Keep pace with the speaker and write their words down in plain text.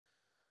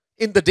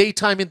In the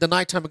daytime, in the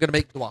nighttime, we're going to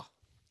make dua.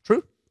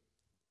 True?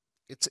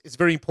 It's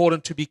very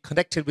important to be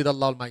connected with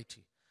Allah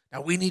Almighty.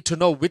 Now we need to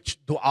know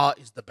which dua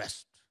is the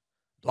best.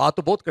 Dua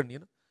to both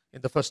karni,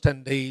 in the first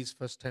 10 days,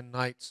 first 10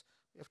 nights,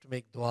 you have to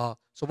make dua.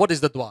 So what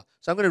is the dua?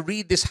 So I'm going to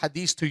read this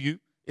hadith to you.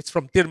 It's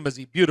from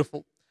Tirmizi,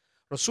 beautiful.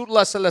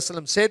 Rasulullah sallallahu alaihi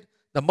wasallam said,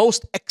 the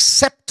most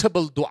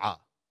acceptable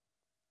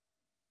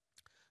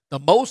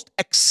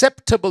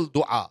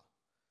dua,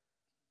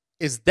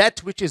 is that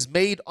which is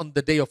made on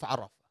the day of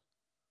Arafah.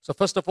 So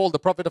first of all, the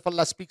Prophet of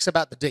Allah speaks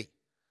about the day.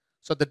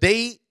 So the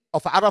day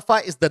of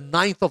Arafah is the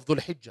 9th of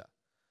Dhul-Hijjah.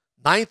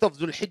 9th of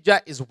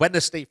Dhul-Hijjah is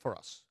Wednesday for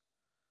us.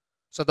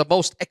 So the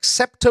most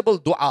acceptable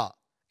dua,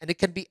 and it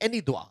can be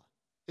any dua,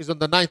 is on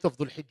the 9th of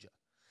Dhul-Hijjah.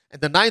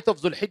 And the 9th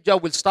of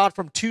Dhul-Hijjah will start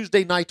from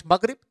Tuesday night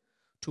Maghrib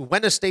to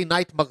Wednesday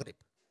night Maghrib.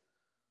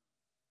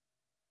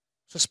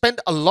 So spend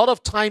a lot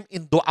of time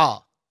in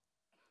dua.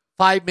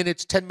 5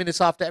 minutes, 10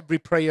 minutes after every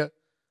prayer.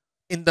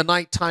 In the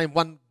night time,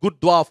 one good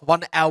dua for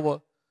 1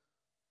 hour.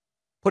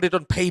 Put it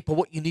on paper,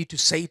 what you need to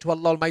say to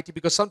Allah Almighty.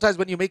 Because sometimes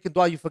when you're making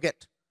dua, you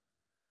forget.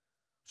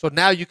 So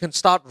now you can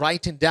start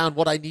writing down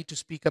what I need to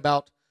speak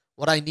about,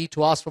 what I need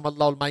to ask from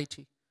Allah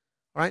Almighty.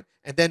 All right?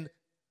 And then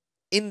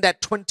in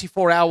that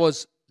 24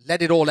 hours,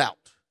 let it all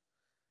out.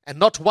 And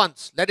not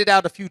once, let it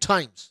out a few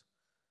times.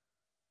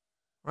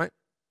 Right?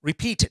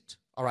 Repeat it.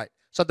 All right.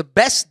 So the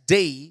best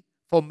day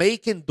for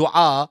making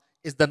dua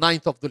is the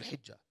 9th of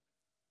Dhul-Hijjah.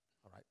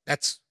 All right.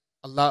 That's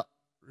Allah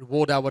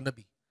reward our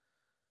Nabi.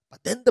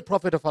 But then the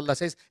Prophet of Allah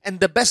says, and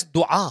the best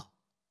dua.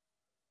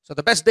 So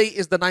the best day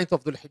is the 9th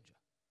of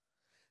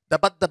Dhul-Hijjah.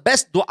 But the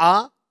best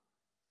dua,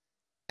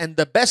 and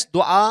the best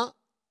dua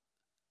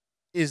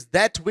is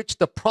that which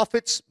the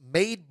prophets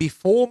made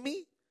before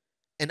me,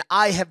 and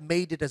I have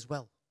made it as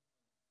well.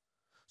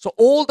 So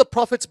all the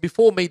prophets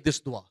before made this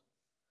dua,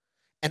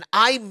 and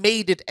I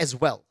made it as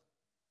well.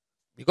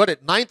 You got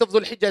it? 9th of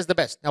Dhul-Hijjah is the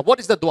best. Now what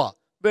is the dua?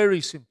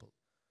 Very simple.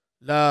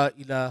 La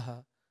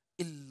ilaha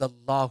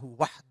illallahu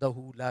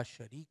wahdahu la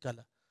sharika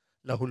la.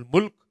 Lahul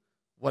mulk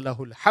wa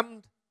lahul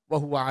hamd wa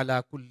huwa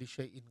ala kulli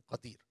shay'in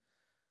qadir.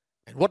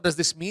 And what does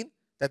this mean?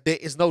 That there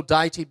is no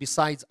deity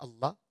besides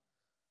Allah.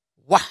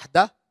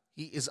 Wahda,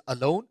 He is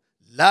alone.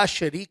 La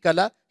sharika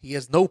la, He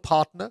has no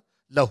partner.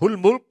 Lahul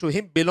mulk, to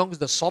Him belongs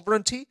the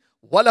sovereignty.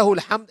 Wa lahul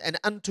hamd, and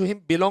unto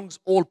Him belongs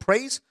all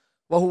praise.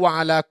 Wa huwa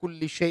ala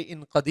kulli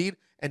shay'in qadir,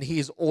 and He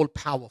is all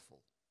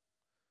powerful.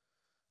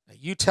 Now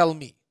you tell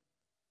me,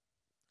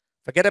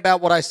 forget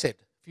about what I said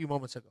a few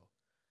moments ago.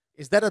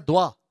 Is that a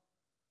dua?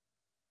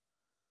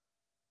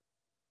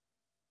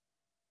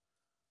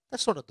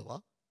 That's not a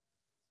dua.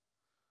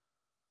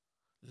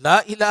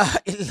 La ilaha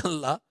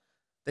illallah.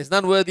 There's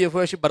none worthy of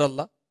worship but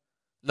Allah.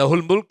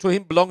 Lahul mulk, to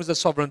Him belongs the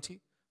sovereignty.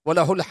 Wa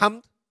lahul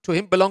hamd, to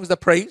Him belongs the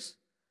praise.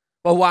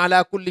 Wa huwa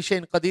ala kulli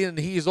shay'in qadir, and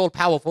He is all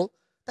powerful.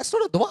 That's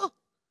not a dua.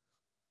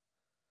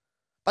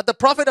 But the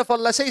Prophet of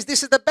Allah says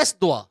this is the best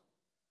dua.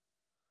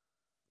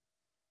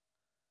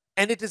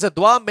 And it is a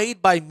dua made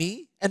by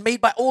me and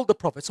made by all the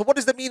prophets. So what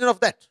is the meaning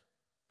of that?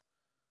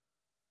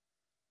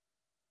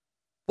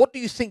 What do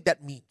you think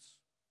that means?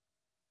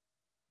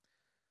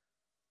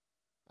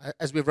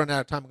 As we've run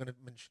out of time, I'm going to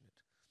mention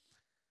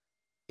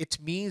it.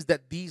 It means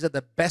that these are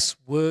the best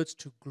words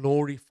to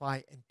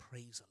glorify and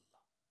praise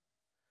Allah.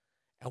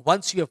 And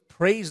once you have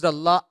praised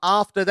Allah,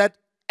 after that,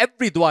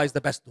 every dua is the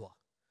best dua.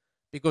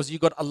 Because you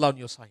got Allah on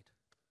your side.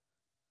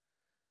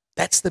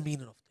 That's the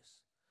meaning of this.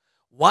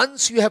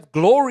 Once you have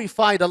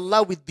glorified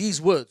Allah with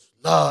these words,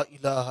 La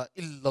ilaha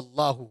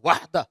illallahu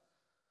wahda,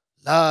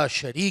 La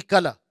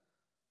sharika la,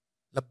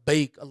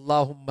 Labbaik,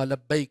 Allahumma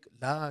labbaik,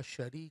 La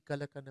sharika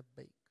laka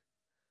labbaik.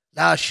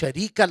 La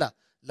sharika la,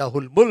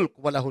 lahul mulk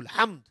wa lahul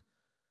hamd.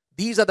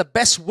 These are the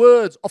best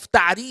words of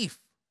ta'rif,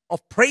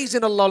 of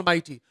praising Allah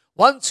Almighty.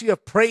 Once you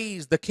have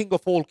praised the King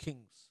of all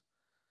kings,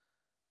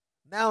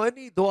 now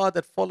any dua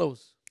that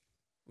follows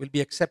will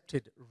be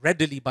accepted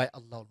readily by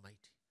Allah Almighty.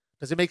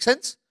 Does it make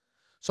sense?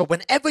 So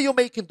whenever you're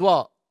making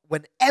dua,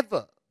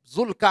 whenever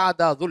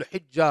Dhul-Qa'dah,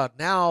 Dhul-Hijjah,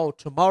 now,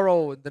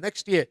 tomorrow, in the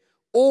next year,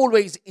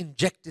 always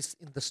inject this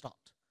in the start.